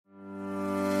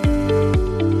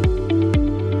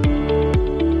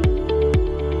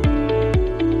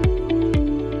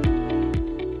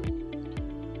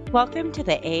Welcome to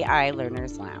the AI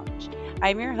Learners Lounge.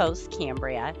 I'm your host,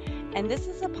 Cambria, and this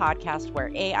is a podcast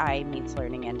where AI meets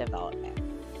learning and development.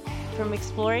 From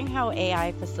exploring how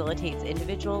AI facilitates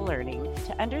individual learning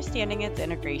to understanding its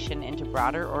integration into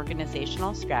broader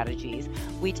organizational strategies,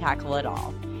 we tackle it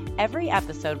all. Every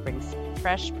episode brings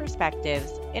fresh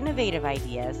perspectives, innovative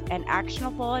ideas, and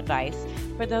actionable advice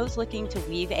for those looking to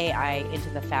weave AI into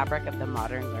the fabric of the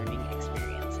modern learning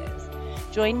experiences.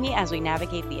 Join me as we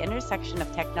navigate the intersection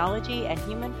of technology and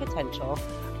human potential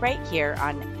right here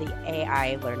on the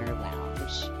AI Learner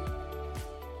Lounge.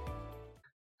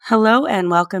 Hello and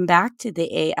welcome back to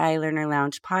the AI Learner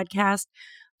Lounge podcast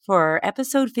for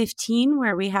episode 15,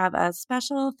 where we have a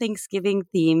special Thanksgiving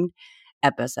themed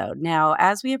episode. Now,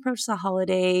 as we approach the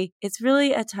holiday, it's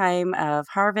really a time of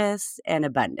harvest and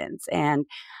abundance. And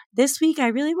this week, I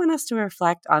really want us to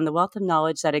reflect on the wealth of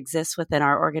knowledge that exists within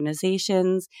our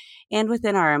organizations and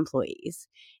within our employees.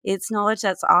 It's knowledge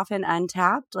that's often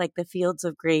untapped, like the fields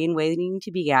of grain waiting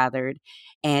to be gathered.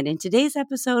 And in today's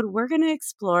episode, we're going to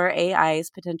explore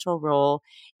AI's potential role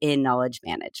in knowledge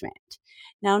management.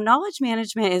 Now, knowledge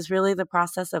management is really the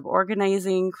process of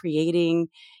organizing, creating,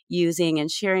 using, and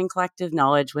sharing collective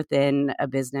knowledge within a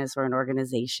business or an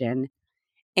organization.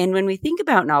 And when we think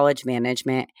about knowledge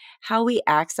management, how we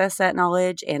access that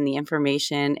knowledge and the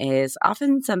information is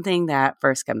often something that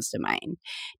first comes to mind.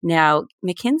 Now,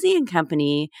 McKinsey and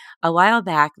Company, a while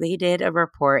back, they did a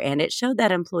report and it showed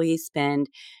that employees spend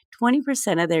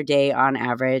 20% of their day on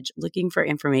average looking for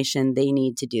information they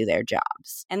need to do their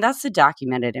jobs. And that's the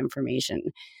documented information.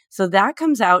 So that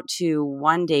comes out to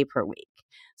 1 day per week.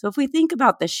 So if we think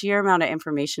about the sheer amount of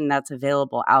information that's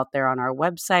available out there on our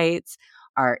websites,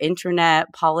 our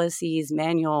internet, policies,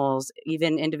 manuals,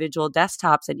 even individual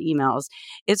desktops and emails,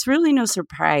 it's really no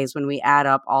surprise when we add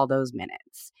up all those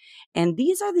minutes. And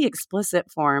these are the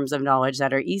explicit forms of knowledge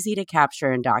that are easy to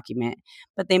capture and document,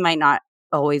 but they might not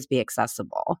always be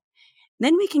accessible.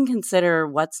 Then we can consider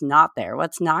what's not there,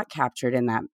 what's not captured in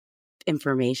that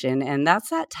information. And that's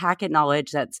that tacit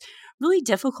knowledge that's really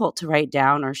difficult to write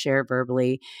down or share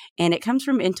verbally. And it comes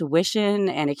from intuition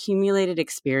and accumulated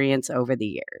experience over the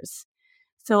years.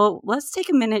 So let's take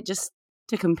a minute just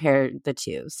to compare the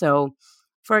two. So,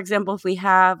 for example, if we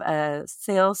have a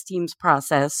sales team's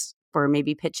process for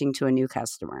maybe pitching to a new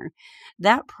customer,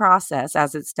 that process,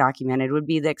 as it's documented, would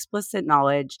be the explicit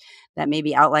knowledge that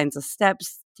maybe outlines the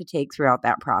steps to take throughout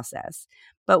that process.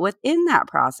 But within that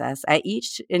process, at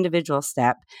each individual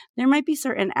step, there might be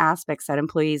certain aspects that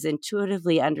employees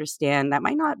intuitively understand that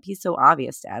might not be so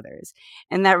obvious to others.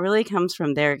 And that really comes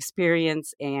from their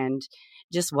experience and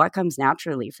just what comes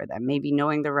naturally for them, maybe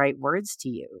knowing the right words to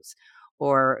use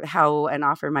or how an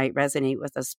offer might resonate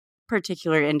with a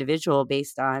particular individual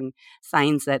based on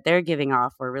signs that they're giving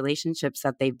off or relationships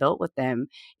that they've built with them,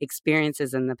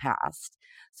 experiences in the past.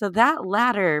 So that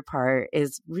latter part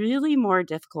is really more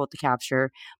difficult to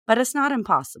capture, but it's not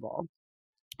impossible.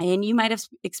 And you might have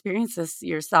experienced this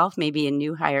yourself, maybe in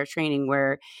new hire training,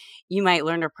 where you might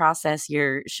learn a process,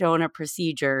 you're shown a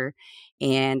procedure,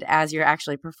 and as you're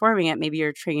actually performing it, maybe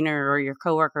your trainer or your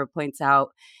coworker points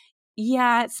out,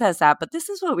 yeah, it says that, but this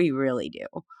is what we really do.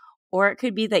 Or it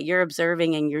could be that you're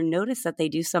observing and you notice that they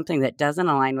do something that doesn't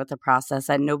align with the process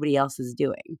that nobody else is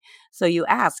doing. So you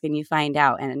ask and you find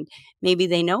out, and maybe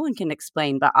they know and can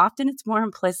explain, but often it's more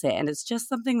implicit and it's just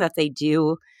something that they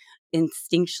do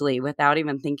instinctually without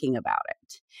even thinking about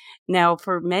it. Now,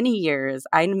 for many years,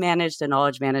 I managed a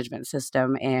knowledge management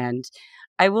system, and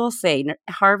I will say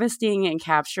harvesting and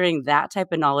capturing that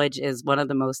type of knowledge is one of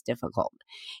the most difficult.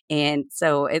 And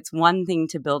so it's one thing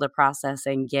to build a process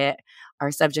and get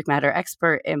our subject matter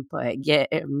expert input, get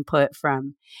input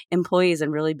from employees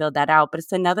and really build that out. But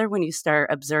it's another when you start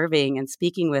observing and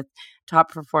speaking with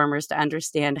top performers to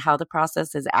understand how the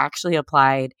process is actually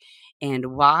applied and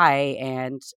why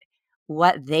and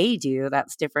what they do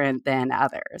that's different than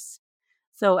others.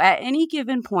 So at any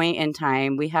given point in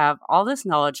time, we have all this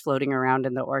knowledge floating around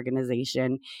in the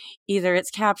organization. Either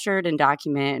it's captured and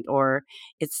documented or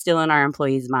it's still in our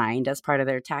employees' mind as part of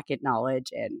their tacit knowledge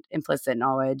and implicit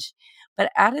knowledge.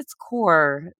 But at its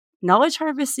core, knowledge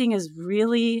harvesting is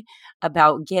really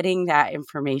about getting that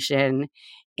information,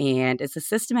 and it's a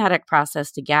systematic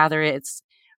process to gather it. It's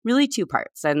really two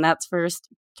parts. And that's first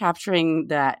capturing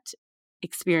that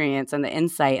experience and the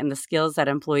insight and the skills that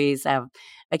employees have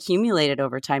accumulated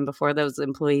over time before those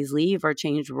employees leave or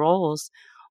change roles,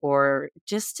 or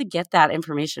just to get that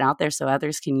information out there so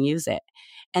others can use it.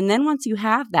 And then once you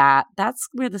have that, that's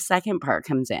where the second part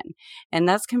comes in. And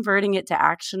that's converting it to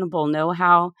actionable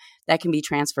know-how that can be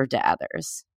transferred to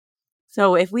others.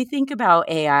 So if we think about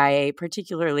AI,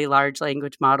 particularly large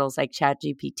language models like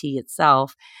ChatGPT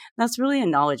itself, that's really a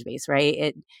knowledge base, right?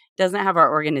 It doesn't have our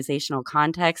organizational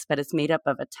context, but it's made up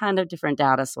of a ton of different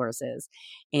data sources.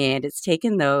 And it's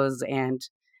taken those and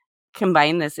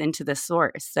combine this into the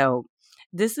source. So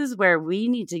this is where we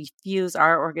need to fuse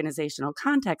our organizational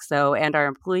context, though, and our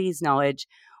employees' knowledge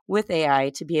with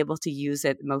AI to be able to use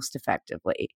it most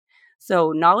effectively.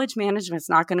 So knowledge management is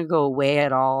not going to go away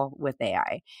at all with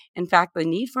AI. In fact, the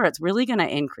need for it's really going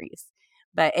to increase.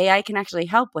 But AI can actually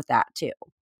help with that too.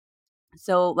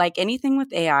 So, like anything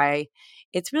with AI,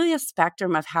 it's really a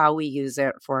spectrum of how we use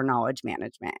it for knowledge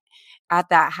management. At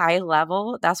that high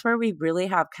level, that's where we really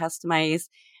have customized,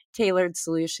 tailored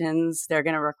solutions. They're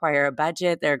going to require a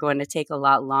budget, they're going to take a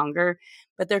lot longer,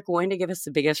 but they're going to give us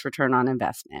the biggest return on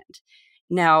investment.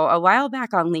 Now, a while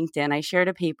back on LinkedIn, I shared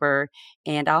a paper,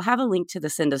 and I'll have a link to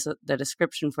this in the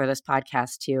description for this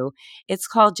podcast too. It's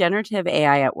called Generative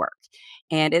AI at Work,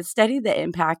 and it studied the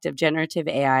impact of generative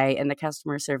AI in the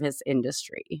customer service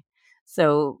industry.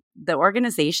 So the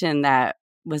organization that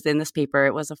was in this paper,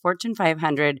 it was a Fortune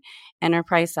 500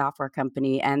 enterprise software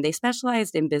company, and they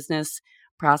specialized in business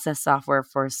process software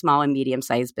for small and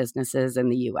medium-sized businesses in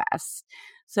the US.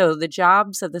 So the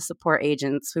jobs of the support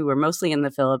agents, who were mostly in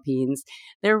the Philippines,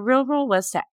 their real role was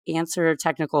to answer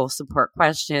technical support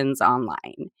questions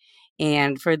online.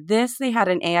 And for this, they had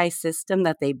an AI system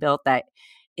that they built that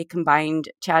it combined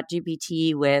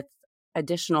ChatGPT with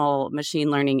additional machine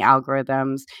learning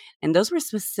algorithms. And those were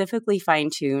specifically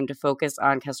fine-tuned to focus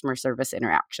on customer service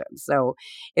interactions. So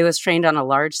it was trained on a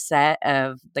large set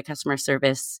of the customer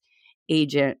service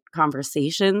agent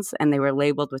conversations, and they were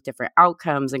labeled with different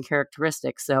outcomes and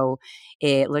characteristics. So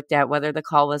it looked at whether the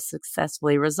call was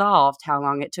successfully resolved, how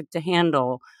long it took to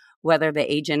handle, whether the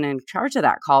agent in charge of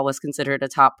that call was considered a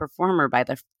top performer by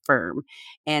the firm,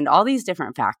 and all these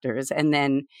different factors. And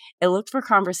then it looked for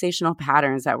conversational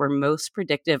patterns that were most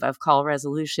predictive of call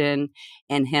resolution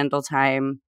and handle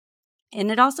time.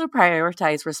 And it also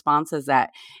prioritized responses that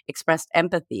expressed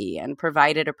empathy and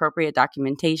provided appropriate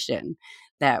documentation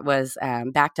that was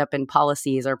backed up in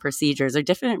policies or procedures or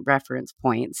different reference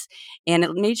points. And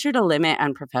it made sure to limit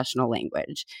unprofessional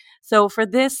language. So for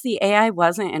this, the AI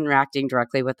wasn't interacting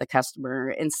directly with the customer.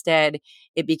 Instead,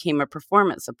 it became a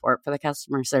performance support for the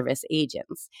customer service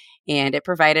agents. And it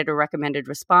provided a recommended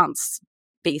response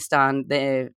based on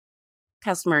the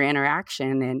customer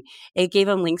interaction, and it gave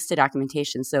them links to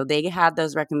documentation. So they had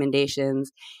those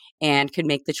recommendations and could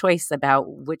make the choice about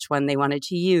which one they wanted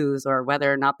to use or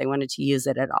whether or not they wanted to use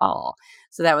it at all.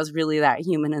 So that was really that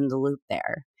human in the loop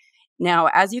there. Now,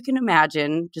 as you can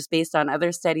imagine, just based on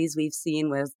other studies we've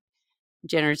seen with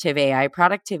generative AI,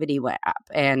 productivity went up.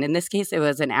 And in this case, it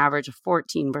was an average of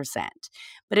 14%.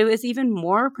 But it was even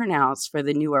more pronounced for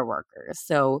the newer workers.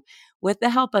 So, with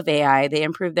the help of AI, they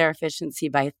improved their efficiency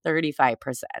by 35%.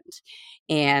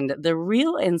 And the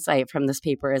real insight from this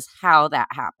paper is how that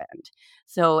happened.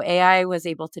 So, AI was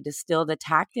able to distill the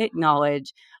tactic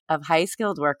knowledge of high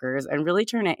skilled workers and really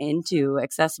turn it into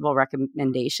accessible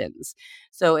recommendations.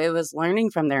 So, it was learning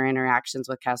from their interactions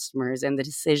with customers and the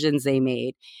decisions they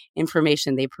made,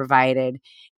 information they provided,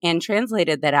 and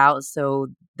translated that out so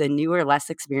the newer, less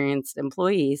experienced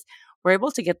employees were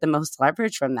able to get the most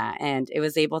leverage from that. And it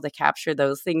was able to capture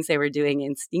those things they were doing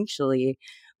instinctually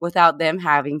without them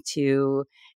having to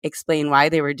explain why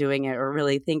they were doing it or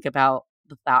really think about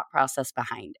the thought process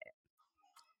behind it.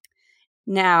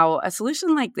 Now, a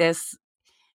solution like this,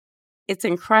 it's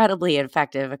incredibly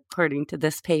effective, according to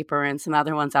this paper and some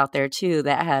other ones out there too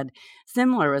that had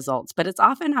similar results, but it's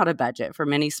often out of budget for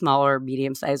many smaller,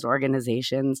 medium-sized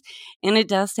organizations, and it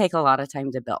does take a lot of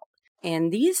time to build.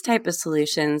 And these type of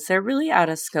solutions, they're really out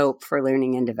of scope for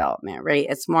learning and development, right?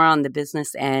 It's more on the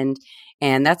business end,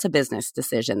 and that's a business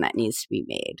decision that needs to be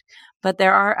made. But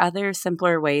there are other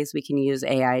simpler ways we can use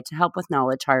AI to help with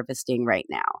knowledge harvesting right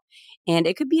now. And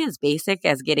it could be as basic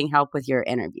as getting help with your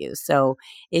interviews. So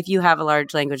if you have a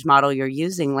large language model you're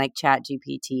using like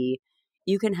ChatGPT,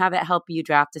 you can have it help you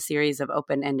draft a series of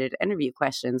open-ended interview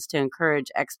questions to encourage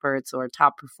experts or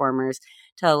top performers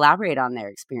to elaborate on their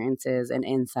experiences and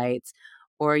insights.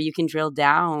 Or you can drill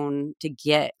down to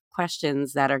get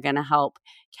questions that are going to help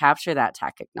capture that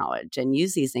tactic knowledge and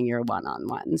use these in your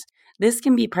one-on-ones. This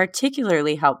can be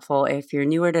particularly helpful if you're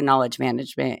newer to knowledge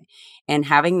management and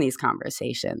having these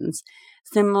conversations.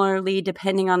 Similarly,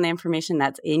 depending on the information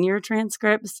that's in your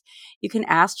transcripts, you can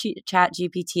ask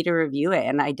ChatGPT to review it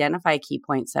and identify key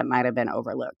points that might have been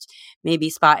overlooked, maybe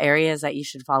spot areas that you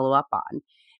should follow up on.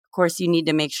 Of course, you need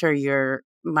to make sure you're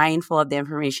mindful of the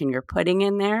information you're putting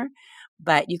in there,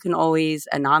 but you can always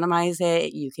anonymize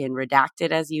it. You can redact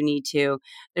it as you need to.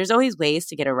 There's always ways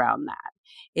to get around that.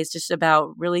 It's just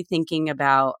about really thinking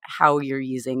about how you're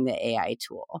using the AI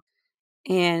tool.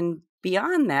 And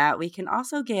beyond that, we can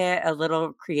also get a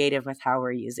little creative with how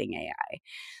we're using AI.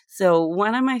 So,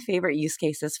 one of my favorite use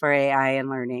cases for AI and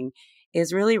learning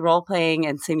is really role playing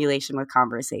and simulation with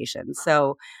conversations.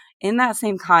 So, in that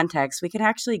same context, we can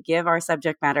actually give our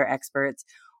subject matter experts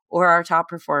or our top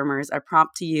performers a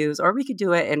prompt to use, or we could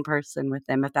do it in person with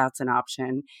them if that's an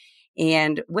option.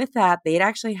 And with that, they'd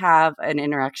actually have an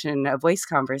interaction, a voice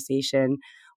conversation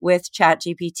with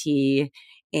ChatGPT,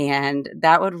 and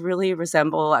that would really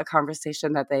resemble a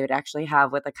conversation that they would actually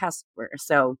have with a customer.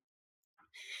 So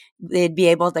they'd be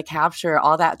able to capture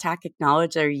all that tactic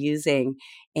knowledge they're using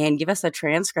and give us a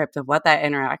transcript of what that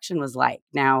interaction was like.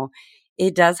 Now,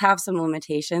 it does have some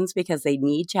limitations because they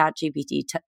need ChatGPT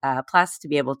Plus to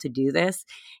be able to do this.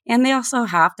 And they also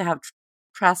have to have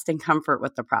trust and comfort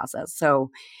with the process.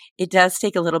 So it does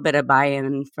take a little bit of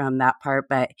buy-in from that part,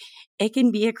 but it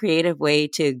can be a creative way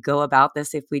to go about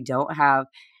this if we don't have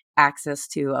access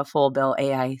to a full bill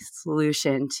AI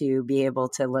solution to be able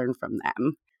to learn from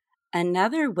them.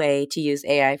 Another way to use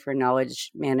AI for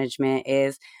knowledge management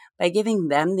is by giving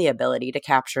them the ability to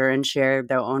capture and share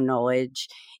their own knowledge,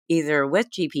 either with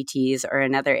GPTs or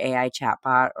another AI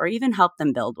chatbot, or even help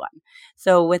them build one.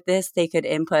 So, with this, they could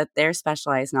input their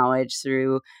specialized knowledge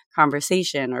through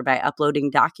conversation or by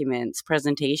uploading documents,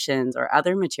 presentations, or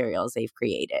other materials they've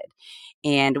created.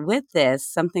 And with this,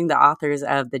 something the authors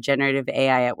of the Generative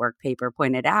AI at Work paper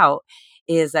pointed out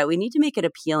is that we need to make it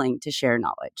appealing to share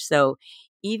knowledge. So,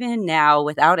 even now,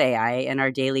 without AI in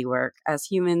our daily work, as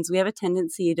humans, we have a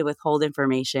tendency to withhold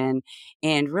information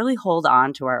and really hold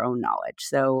on to our own knowledge.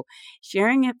 So,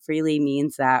 sharing it freely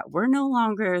means that we're no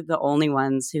longer the only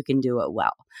ones who can do it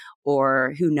well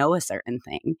or who know a certain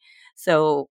thing.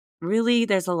 So, really,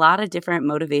 there's a lot of different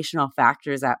motivational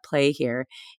factors at play here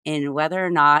in whether or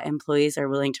not employees are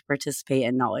willing to participate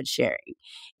in knowledge sharing.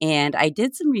 And I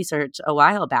did some research a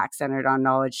while back centered on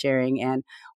knowledge sharing, and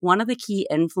one of the key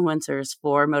influencers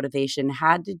for motivation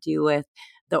had to do with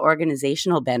the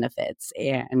organizational benefits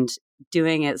and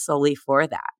doing it solely for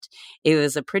that. It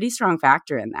was a pretty strong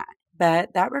factor in that.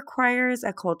 But that requires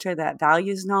a culture that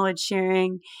values knowledge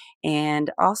sharing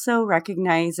and also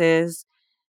recognizes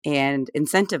and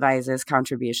incentivizes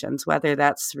contributions, whether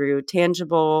that's through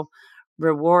tangible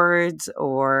rewards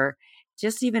or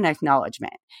just even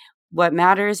acknowledgement. What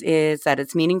matters is that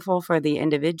it's meaningful for the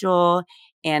individual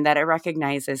and that it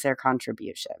recognizes their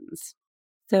contributions.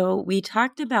 So, we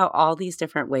talked about all these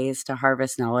different ways to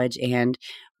harvest knowledge. And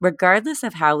regardless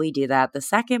of how we do that, the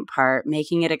second part,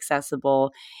 making it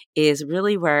accessible, is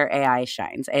really where AI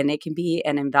shines. And it can be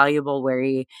an invaluable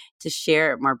way to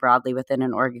share it more broadly within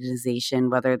an organization,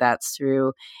 whether that's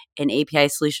through an API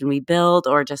solution we build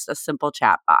or just a simple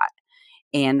chatbot.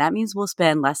 And that means we'll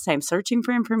spend less time searching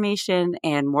for information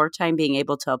and more time being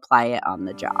able to apply it on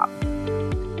the job.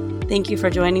 Thank you for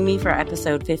joining me for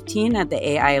episode 15 at the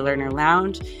AI Learner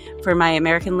Lounge. For my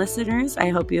American listeners, I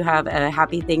hope you have a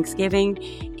happy Thanksgiving,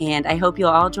 and I hope you'll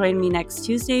all join me next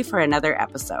Tuesday for another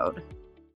episode.